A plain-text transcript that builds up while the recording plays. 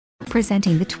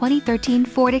Presenting the 2013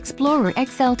 Ford Explorer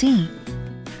XLT.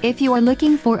 If you are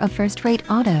looking for a first-rate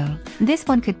auto, this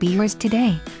one could be yours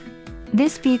today.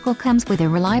 This vehicle comes with a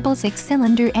reliable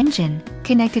 6-cylinder engine,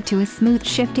 connected to a smooth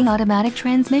shifting automatic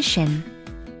transmission.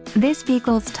 This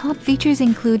vehicle's top features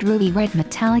include ruby red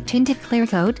metallic tinted clear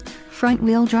coat,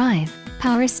 front-wheel drive,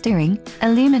 power steering,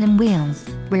 aluminum wheels,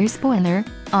 rear spoiler,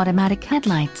 automatic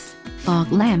headlights, fog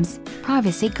lamps,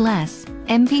 privacy glass,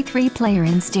 MP3 player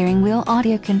and steering wheel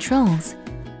audio controls.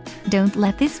 Don't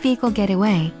let this vehicle get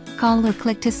away. Call or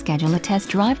click to schedule a test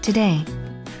drive today.